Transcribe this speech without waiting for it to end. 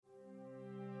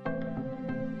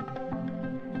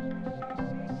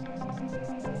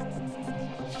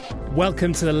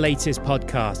Welcome to the latest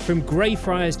podcast from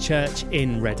Greyfriars Church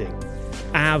in Reading.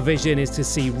 Our vision is to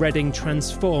see Reading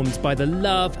transformed by the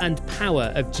love and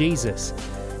power of Jesus.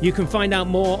 You can find out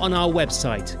more on our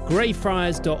website,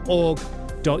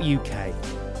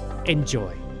 greyfriars.org.uk.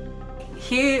 Enjoy.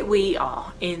 Here we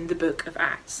are in the book of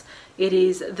Acts. It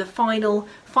is the final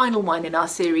one in our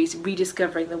series,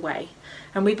 Rediscovering the Way.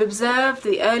 And we've observed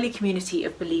the early community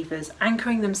of believers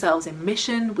anchoring themselves in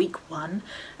mission, week 1,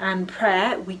 and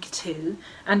prayer, week 2,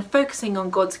 and focusing on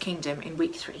God's kingdom in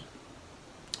week 3.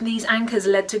 These anchors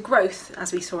led to growth,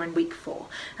 as we saw in week 4,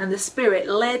 and the Spirit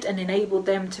led and enabled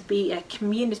them to be a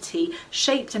community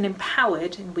shaped and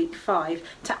empowered in week 5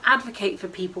 to advocate for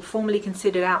people formerly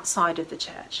considered outside of the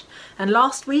church. And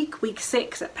last week, week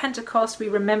 6 at Pentecost, we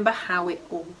remember how it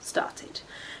all started,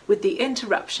 with the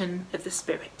interruption of the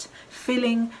Spirit,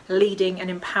 filling, leading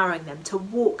and empowering them to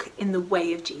walk in the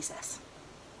way of Jesus.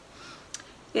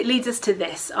 It leads us to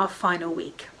this, our final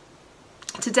week.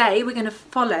 Today we're going to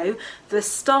follow the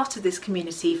start of this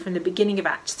community from the beginning of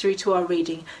Acts through to our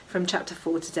reading from chapter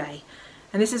 4 today.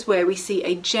 And this is where we see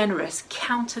a generous,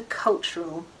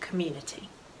 counter-cultural community.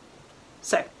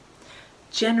 So,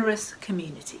 generous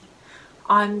community.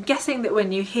 I'm guessing that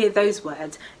when you hear those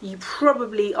words, you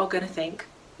probably are going to think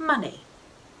money.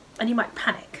 And you might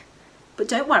panic. But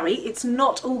don't worry, it's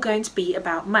not all going to be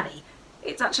about money.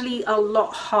 It's actually a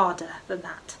lot harder than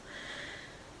that.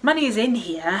 Money is in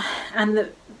here, and the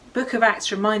book of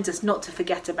Acts reminds us not to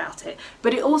forget about it,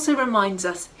 but it also reminds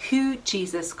us who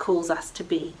Jesus calls us to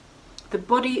be. The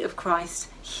body of Christ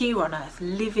here on earth,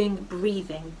 living,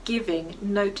 breathing, giving,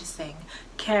 noticing,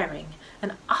 caring,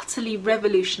 and utterly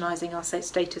revolutionising our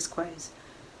status quos.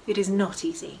 It is not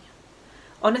easy.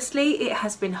 Honestly, it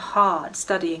has been hard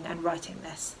studying and writing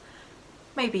this.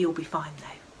 Maybe you'll be fine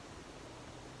though.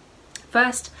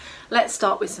 First, let's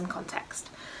start with some context.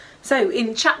 So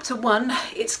in chapter 1,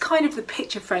 it's kind of the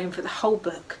picture frame for the whole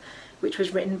book, which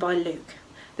was written by Luke.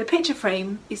 The picture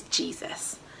frame is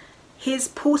Jesus. His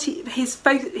 40,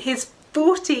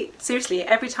 seriously,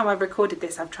 every time I've recorded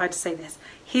this, I've tried to say this,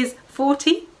 his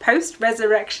 40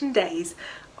 post-resurrection days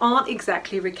aren't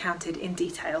exactly recounted in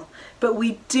detail, but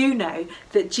we do know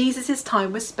that Jesus'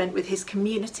 time was spent with his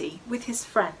community, with his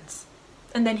friends,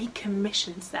 and then he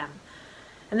commissions them.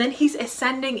 And then he's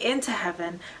ascending into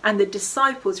heaven, and the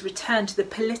disciples return to the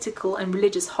political and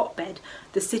religious hotbed,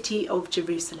 the city of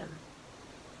Jerusalem.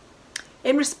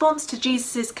 In response to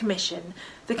Jesus' commission,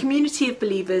 the community of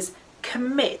believers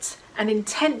commit and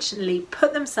intentionally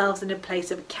put themselves in a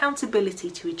place of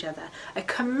accountability to each other, a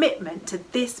commitment to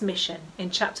this mission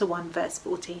in chapter 1, verse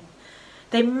 14.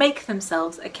 They make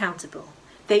themselves accountable.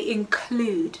 They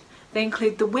include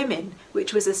the women,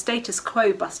 which was a status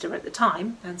quo buster at the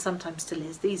time, and sometimes still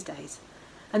is these days.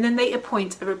 And then they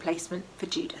appoint a replacement for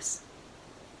Judas.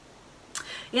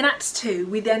 In Acts 2,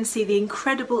 we then see the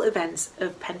incredible events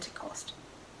of Pentecost.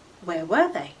 Where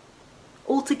were they?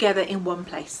 All together in one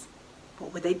place.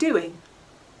 What were they doing?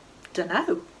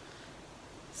 Dunno.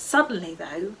 Suddenly,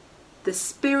 though, the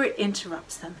Spirit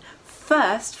interrupts them,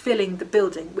 first filling the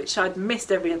building, which I'd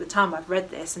missed every other time I've read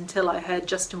this until I heard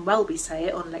Justin Welby say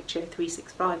it on Lecture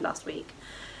 365 last week.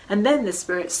 And then the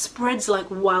Spirit spreads like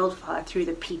wildfire through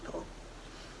the people,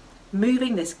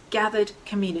 moving this gathered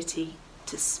community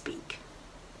to speak.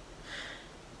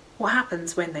 What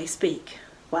happens when they speak?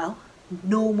 Well,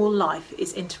 normal life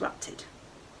is interrupted.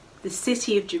 The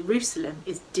city of Jerusalem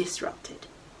is disrupted.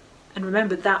 And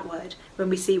remember that word when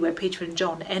we see where Peter and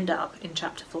John end up in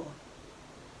chapter 4.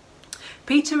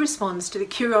 Peter responds to the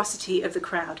curiosity of the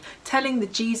crowd, telling the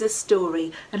Jesus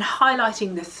story and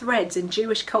highlighting the threads in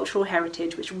Jewish cultural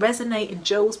heritage which resonate in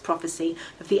Joel's prophecy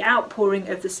of the outpouring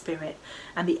of the Spirit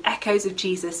and the echoes of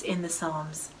Jesus in the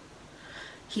Psalms.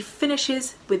 He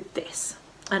finishes with this,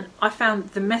 and I found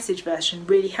the Message version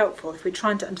really helpful if we're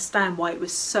trying to understand why it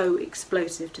was so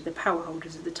explosive to the power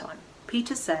holders of the time.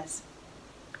 Peter says,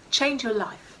 "Change your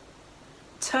life.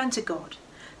 Turn to God.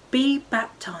 Be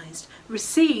baptized.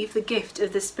 Receive the gift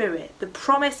of the Spirit. The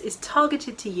promise is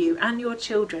targeted to you and your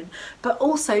children, but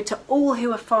also to all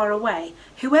who are far away,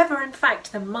 whoever in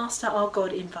fact the Master our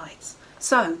God invites.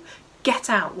 So, get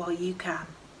out while you can.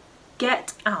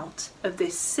 Get out of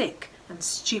this sick and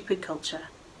stupid culture."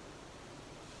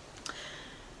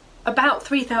 About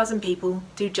 3,000 people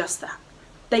do just that.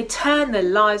 They turn their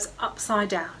lives upside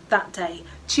down that day,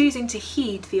 choosing to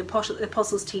heed the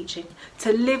apostles' teaching,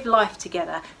 to live life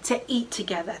together, to eat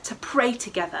together, to pray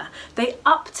together. They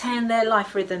upturn their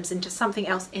life rhythms into something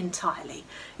else entirely.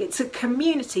 It's a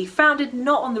community founded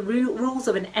not on the rules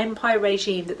of an empire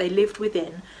regime that they lived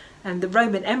within, And the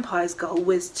Roman Empire's goal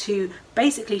was to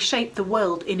basically shape the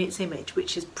world in its image,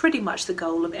 which is pretty much the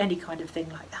goal of any kind of thing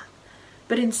like that.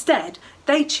 But instead,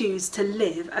 they choose to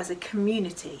live as a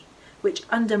community, which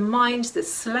undermines the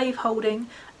slaveholding,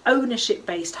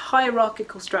 ownership-based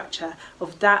hierarchical structure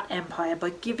of that empire by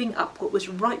giving up what was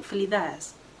rightfully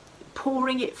theirs,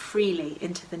 pouring it freely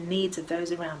into the needs of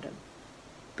those around them.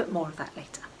 But more of that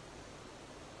later.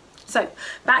 So,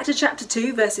 back to chapter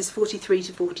 2, verses 43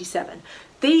 to 47.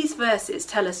 These verses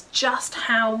tell us just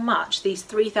how much these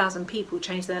 3,000 people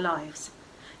changed their lives.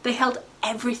 They held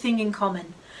everything in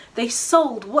common. They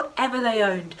sold whatever they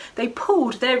owned. They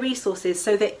pooled their resources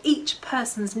so that each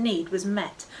person's need was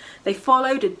met. They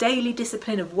followed a daily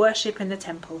discipline of worship in the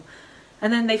temple.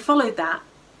 And then they followed that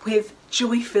with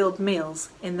joy-filled meals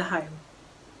in the home.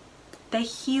 They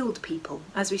healed people,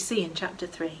 as we see in chapter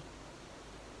 3.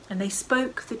 And they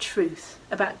spoke the truth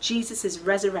about Jesus'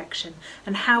 resurrection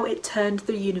and how it turned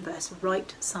the universe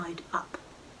right side up.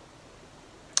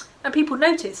 And people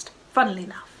noticed, funnily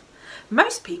enough.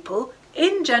 Most people,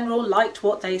 in general, liked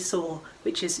what they saw,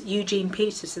 which is Eugene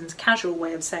Peterson's casual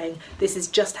way of saying this is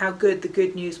just how good the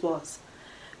good news was.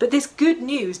 But this good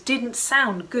news didn't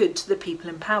sound good to the people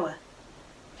in power.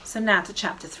 So now to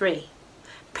chapter 3.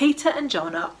 Peter and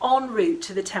John are en route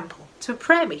to the temple, to a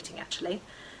prayer meeting actually.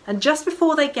 And just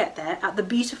before they get there, at the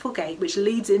beautiful gate which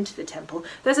leads into the temple,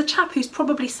 there's a chap who's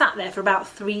probably sat there for about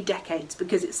 3 decades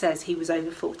because it says he was over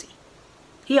 40.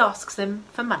 He asks them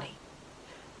for money.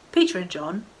 Peter and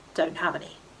John don't have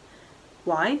any.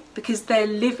 Why? Because they're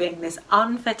living this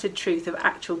unfettered truth of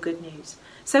actual good news.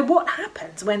 So what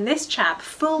happens when this chap,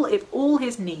 full of all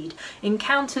his need,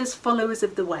 encounters followers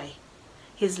of the way?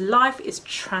 His life is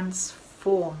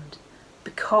transformed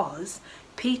because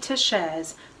Peter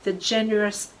shares the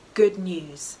generous good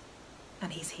news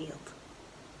and he's healed.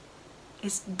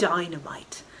 It's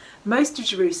dynamite. Most of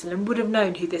Jerusalem would have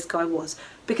known who this guy was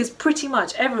because pretty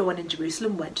much everyone in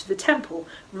Jerusalem went to the temple,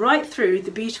 right through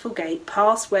the beautiful gate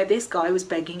past where this guy was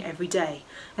begging every day.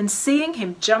 And seeing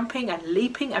him jumping and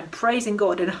leaping and praising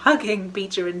God and hugging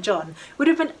Peter and John would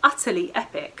have been utterly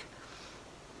epic.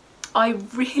 I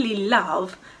really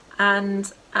love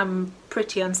and am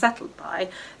pretty unsettled by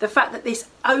the fact that this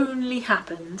only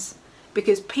happens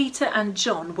because Peter and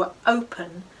John were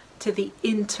open to the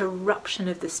interruption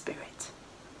of the Spirit.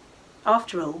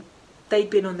 After all, they'd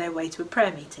been on their way to a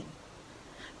prayer meeting.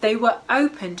 They were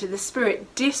open to the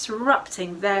Spirit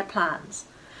disrupting their plans.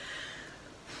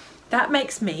 That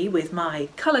makes me, with my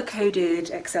colour-coded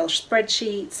Excel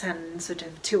spreadsheets and sort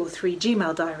of 2 or 3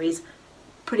 Gmail diaries,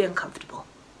 pretty uncomfortable.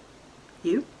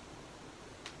 You?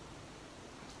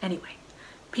 Anyway,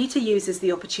 Peter uses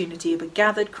the opportunity of a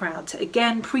gathered crowd to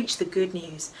again preach the good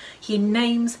news. He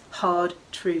names hard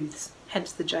truths,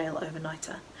 hence the jail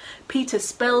overnighter. Peter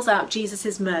spells out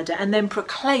Jesus' murder and then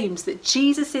proclaims that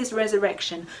Jesus'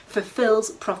 resurrection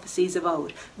fulfills prophecies of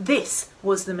old. This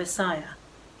was the Messiah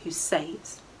who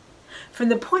saves. From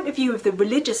the point of view of the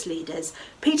religious leaders,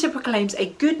 Peter proclaims a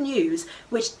good news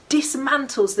which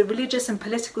dismantles the religious and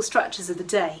political structures of the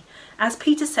day. As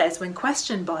Peter says when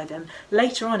questioned by them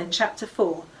later on in chapter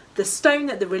 4, the stone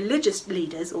that the religious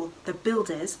leaders, or the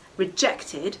builders,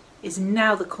 rejected is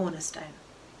now the cornerstone.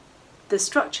 The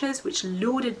structures which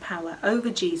lorded power over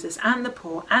Jesus and the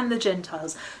poor and the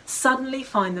Gentiles suddenly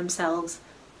find themselves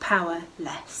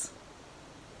powerless.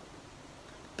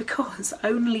 Because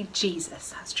only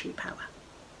Jesus has true power.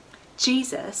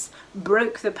 Jesus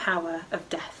broke the power of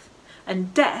death,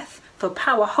 and death for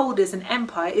power holders and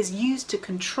empire is used to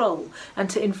control and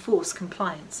to enforce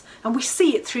compliance. And we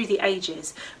see it through the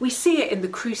ages. We see it in the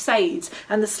Crusades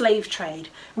and the slave trade.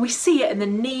 We see it in the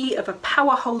knee of a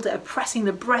power holder oppressing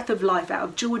the breath of life out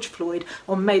of George Floyd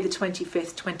on May the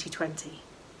 25th, 2020.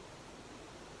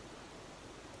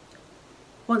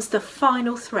 Once the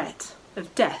final threat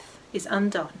of death is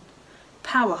undone,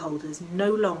 power holders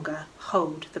no longer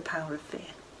hold the power of fear.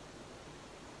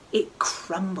 It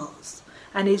crumbles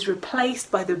and is replaced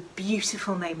by the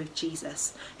beautiful name of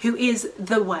Jesus, who is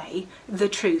the way, the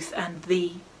truth, and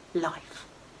the life.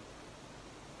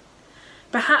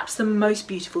 Perhaps the most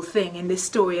beautiful thing in this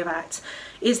story of Acts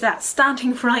is that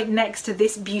standing right next to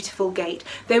this beautiful gate,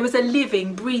 there was a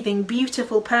living, breathing,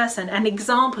 beautiful person, an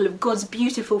example of God's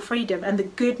beautiful freedom and the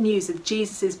good news of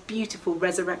Jesus' beautiful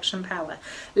resurrection power,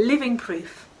 living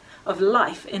proof of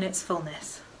life in its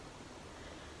fullness.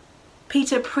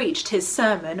 Peter preached his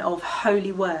sermon of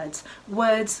holy words,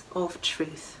 words of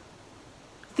truth.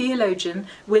 Theologian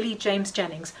Willie James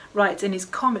Jennings writes in his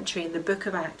commentary in the book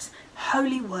of Acts,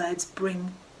 holy words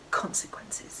bring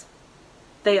consequences.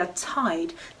 They are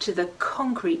tied to the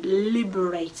concrete,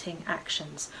 liberating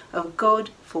actions of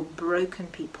God for broken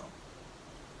people.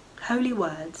 holy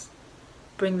words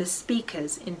bring the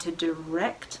speakers into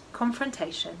direct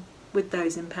confrontation with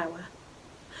those in power.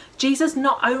 Jesus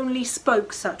not only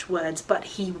spoke such words, but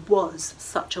he was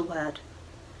such a word.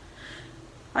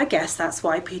 I guess that's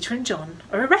why Peter and John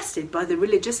are arrested by the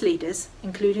religious leaders,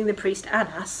 including the priest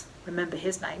Annas, remember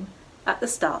his name, at the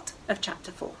start of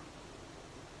chapter 4.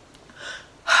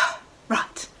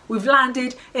 Right, we've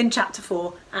landed in chapter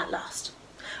 4 at last.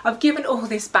 I've given all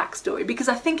this backstory because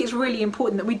I think it's really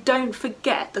important that we don't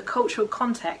forget the cultural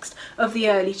context of the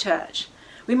early church.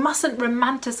 We mustn't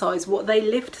romanticise what they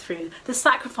lived through, the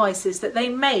sacrifices that they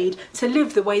made to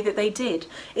live the way that they did.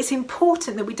 It's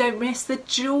important that we don't miss the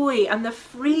joy and the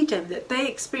freedom that they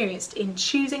experienced in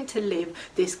choosing to live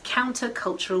this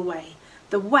counter-cultural way,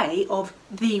 the way of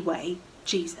the way,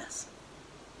 Jesus.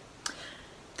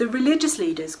 The religious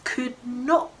leaders could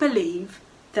not believe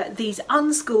that these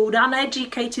unschooled,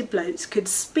 uneducated blokes could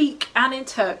speak and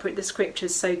interpret the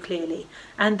scriptures so clearly,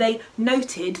 and they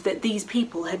noted that these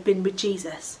people had been with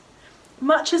Jesus.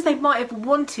 Much as they might have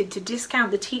wanted to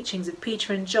discount the teachings of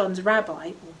Peter and John's rabbi,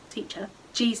 or teacher,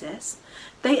 Jesus,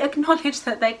 they acknowledged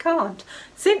that they can't,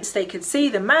 since they could see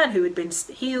the man who had been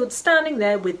healed standing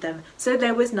there with them, so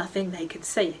there was nothing they could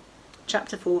see.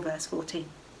 Chapter 4, verse 14.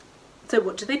 So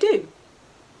what do?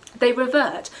 They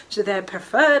revert to their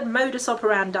preferred modus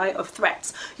operandi of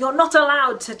threats. You're not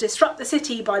allowed to disrupt the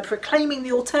city by proclaiming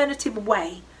the alternative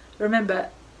way.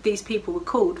 Remember, these people were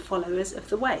called followers of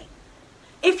the way.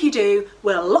 If you do,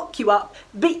 we'll lock you up,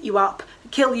 beat you up,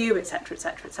 kill you, etc.,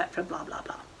 etc., etc., blah, blah,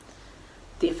 blah.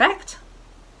 The effect?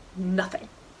 Nothing.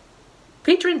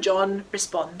 Peter and John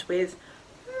respond with,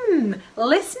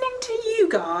 listening to you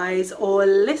guys or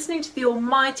listening to the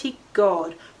Almighty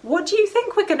God, what do you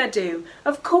think we're going to do?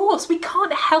 Of course, we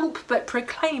can't help but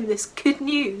proclaim this good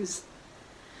news.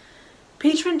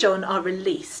 Peter and John are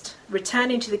released,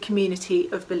 returning to the community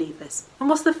of believers. And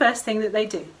what's the first thing that they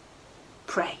do?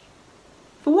 Pray.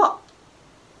 For what?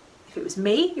 If it was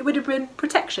me, it would have been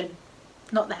protection,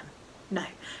 not them. No,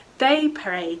 they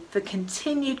pray for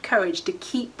continued courage to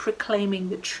keep proclaiming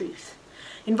the truth,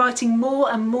 inviting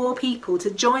more and more people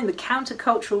to join the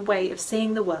countercultural way of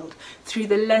seeing the world through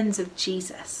the lens of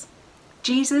Jesus.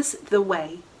 Jesus, the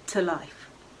way to life.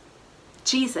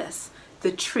 Jesus,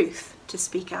 the truth to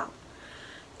speak out.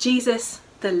 Jesus,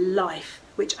 the life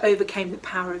which overcame the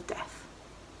power of death.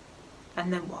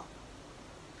 And then what?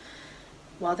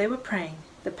 While they were praying,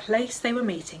 the place they were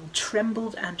meeting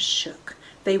trembled and shook.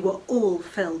 They were all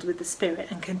filled with the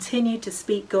Spirit and continued to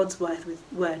speak God's word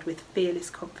with fearless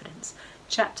confidence.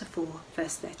 Chapter 4,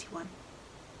 verse 31.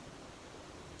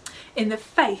 In the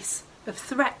face of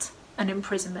threat and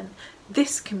imprisonment,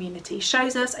 this community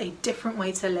shows us a different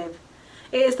way to live.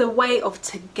 It is the way of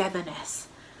togetherness.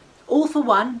 All for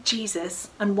one,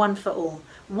 Jesus, and one for all.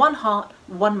 One heart,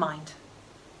 one mind.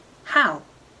 How?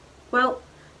 Well,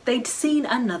 they'd seen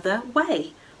another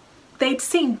way. They'd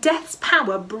seen death's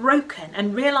power broken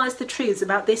and realised the truths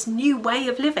about this new way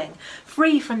of living,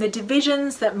 free from the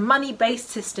divisions that money-based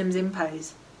systems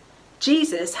impose.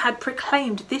 Jesus had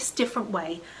proclaimed this different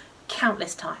way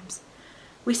countless times.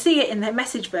 We see it in the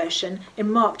Message version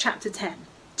in Mark chapter 10.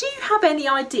 Do you have any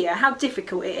idea how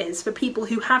difficult it is for people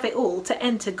who have it all to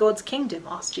enter God's kingdom?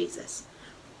 Asked Jesus.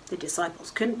 The disciples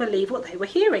couldn't believe what they were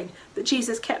hearing, but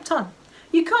Jesus kept on.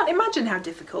 You can't imagine how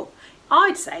difficult.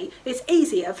 I'd say it's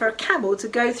easier for a camel to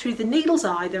go through the needle's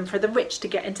eye than for the rich to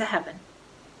get into heaven.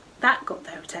 That got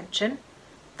their attention.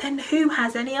 Then who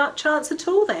has any chance at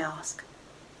all, they ask.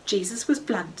 Jesus was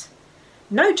blunt.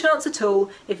 No chance at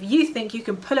all if you think you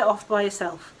can pull it off by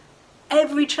yourself.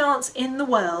 Every chance in the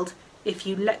world if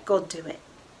you let God do it.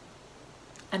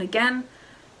 And again,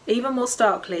 even more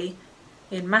starkly,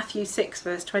 in Matthew 6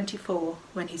 verse 24,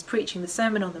 when he's preaching the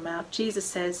Sermon on the Mount, Jesus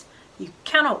says, you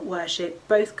cannot worship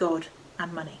both God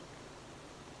and money.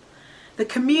 The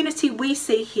community we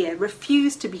see here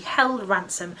refused to be held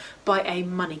ransom by a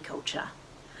money culture.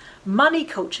 Money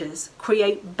cultures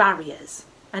create barriers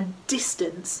and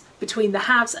distance between the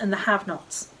haves and the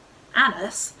have-nots.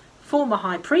 Annas, former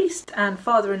high priest and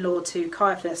father-in-law to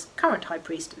Caiaphas, current high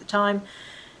priest at the time,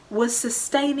 was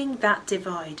sustaining that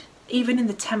divide, even in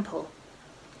the temple,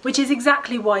 which is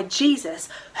exactly why Jesus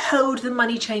held the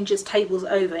money changers' tables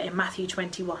over in Matthew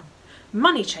 21.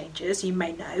 Money changers, you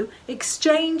may know,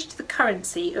 exchanged the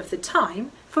currency of the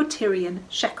time for Tyrian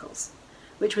shekels,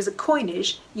 which was a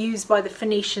coinage used by the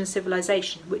Phoenician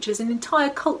civilization, which is an entire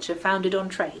culture founded on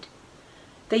trade.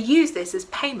 They used this as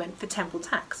payment for temple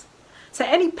tax. So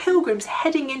any pilgrims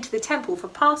heading into the temple for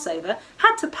Passover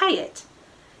had to pay it.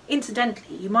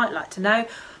 Incidentally, you might like to know,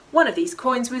 one of these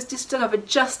coins was discovered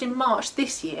just in March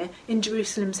this year in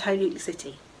Jerusalem's Holy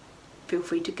City. feel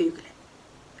free to Google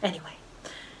it. Anyway,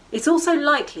 it's also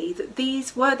likely that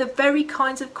these were the very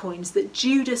kinds of coins that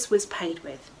Judas was paid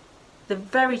with, the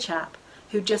very chap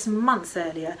who just months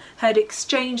earlier had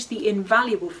exchanged the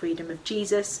invaluable freedom of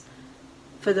Jesus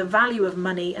for the value of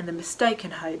money and the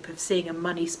mistaken hope of seeing a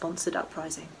money-sponsored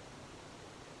uprising.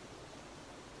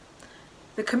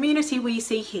 The community we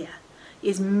see here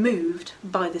is moved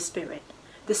by the Spirit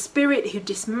who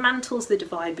dismantles the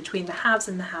divide between the haves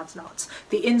and the have-nots,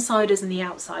 the insiders and the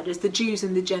outsiders, the Jews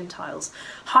and the Gentiles.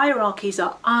 Hierarchies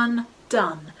are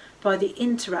undone by the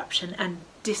interruption and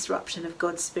disruption of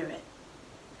God's Spirit.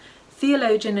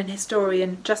 Theologian and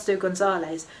historian Justo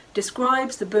Gonzalez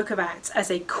describes the book of Acts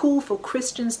as a call for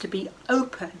Christians to be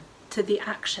open to the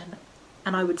action,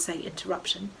 and I would say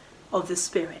interruption, of the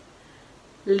Spirit,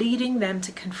 leading them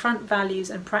to confront values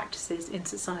and practices in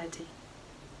society.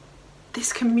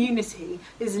 This community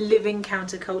is living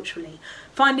counterculturally,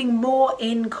 finding more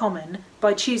in common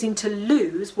by choosing to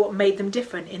lose what made them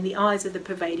different in the eyes of the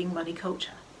pervading money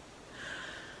culture.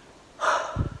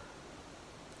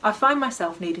 I find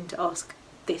myself needing to ask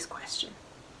this question.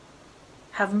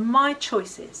 Have my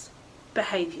choices,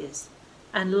 behaviours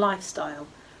and lifestyle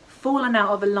fallen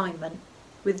out of alignment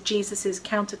with Jesus'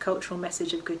 countercultural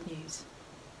message of good news?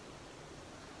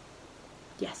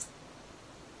 Yes.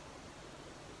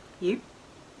 You?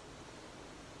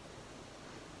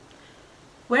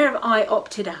 Where have I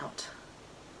opted out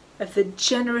of the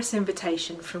generous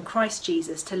invitation from Christ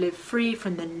Jesus to live free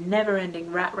from the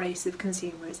never-ending rat race of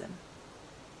consumerism?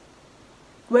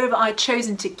 Where have I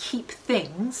chosen to keep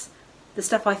things, the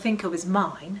stuff I think of as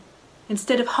mine,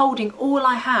 instead of holding all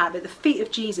I have at the feet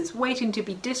of Jesus, waiting to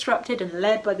be disrupted and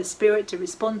led by the Spirit to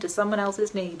respond to someone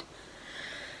else's need?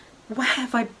 Where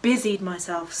have I busied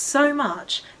myself so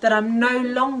much that I'm no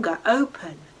longer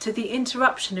open to the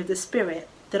interruption of the Spirit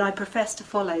that I profess to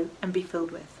follow and be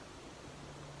filled with?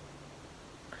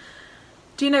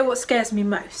 Do you know what scares me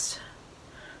most?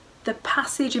 The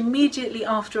passage immediately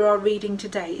after our reading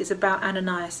today is about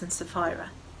Ananias and Sapphira.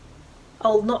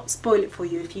 I'll not spoil it for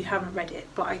you if you haven't read it,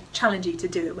 but I challenge you to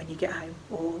do it when you get home,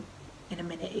 or in a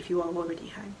minute if you are already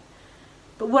home.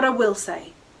 But what I will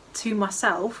say, to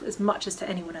myself as much as to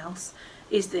anyone else,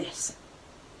 is this: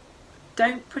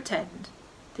 don't pretend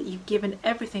that you've given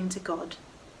everything to God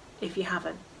if you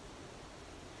haven't.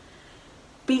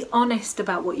 Be honest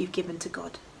about what you've given to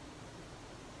God.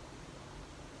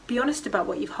 Be honest about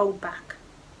what you've held back.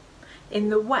 In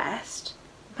the West,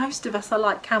 most of us are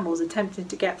like camels attempting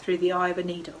to get through the eye of a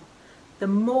needle. The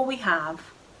more we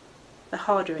have, the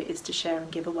harder it is to share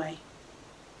and give away.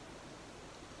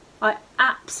 I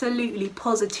absolutely,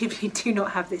 positively do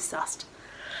not have this sussed.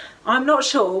 I'm not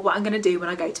sure what I'm going to do when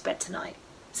I go to bed tonight,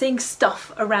 seeing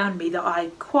stuff around me that I,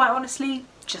 quite honestly,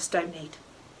 just don't need.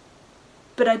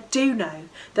 But I do know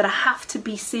that I have to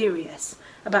be serious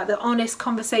about the honest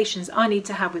conversations I need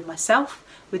to have with myself,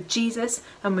 with Jesus,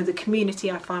 and with the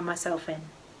community I find myself in.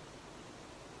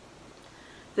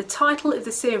 The title of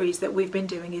the series that we've been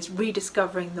doing is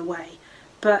Rediscovering the Way,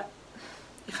 but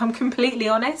if I'm completely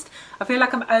honest, I feel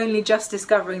like I'm only just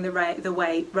discovering the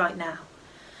way right now.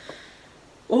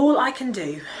 All I can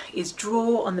do is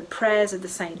draw on the prayers of the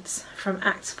saints from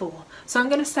Acts 4. So I'm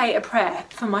going to say a prayer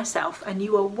for myself, and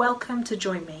you are welcome to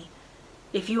join me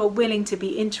if you are willing to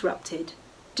be interrupted,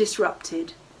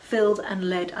 disrupted, filled and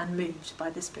led and moved by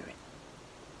the Spirit.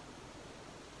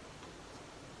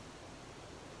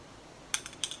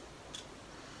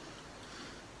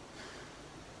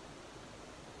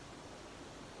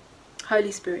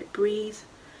 Holy Spirit, breathe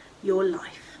your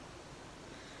life.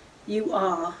 You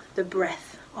are the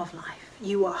breath of life.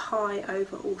 You are high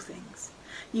over all things.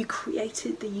 You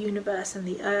created the universe and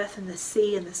the earth and the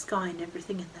sea and the sky and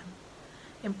everything in them.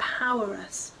 Empower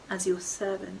us as your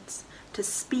servants to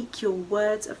speak your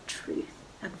words of truth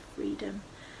and freedom,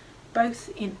 both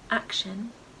in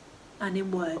action and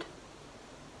in word.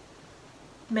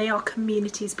 May our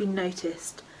communities be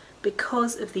noticed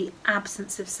because of the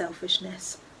absence of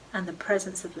selfishness and the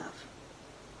presence of love.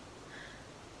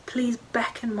 Please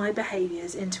beckon my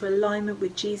behaviours into alignment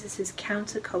with Jesus'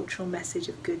 countercultural message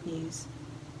of good news.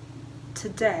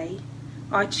 Today,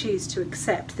 I choose to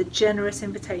accept the generous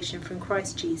invitation from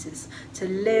Christ Jesus to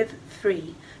live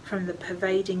free from the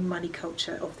pervading money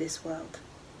culture of this world.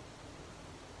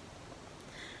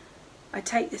 I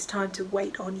take this time to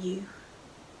wait on you,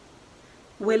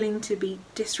 willing to be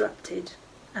disrupted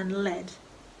and led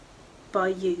by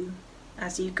you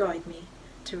as you guide me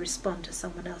to respond to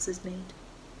someone else's need.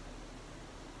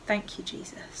 Thank you,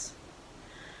 Jesus.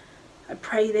 I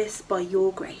pray this by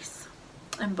your grace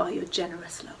and by your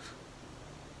generous love.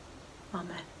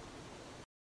 Amen.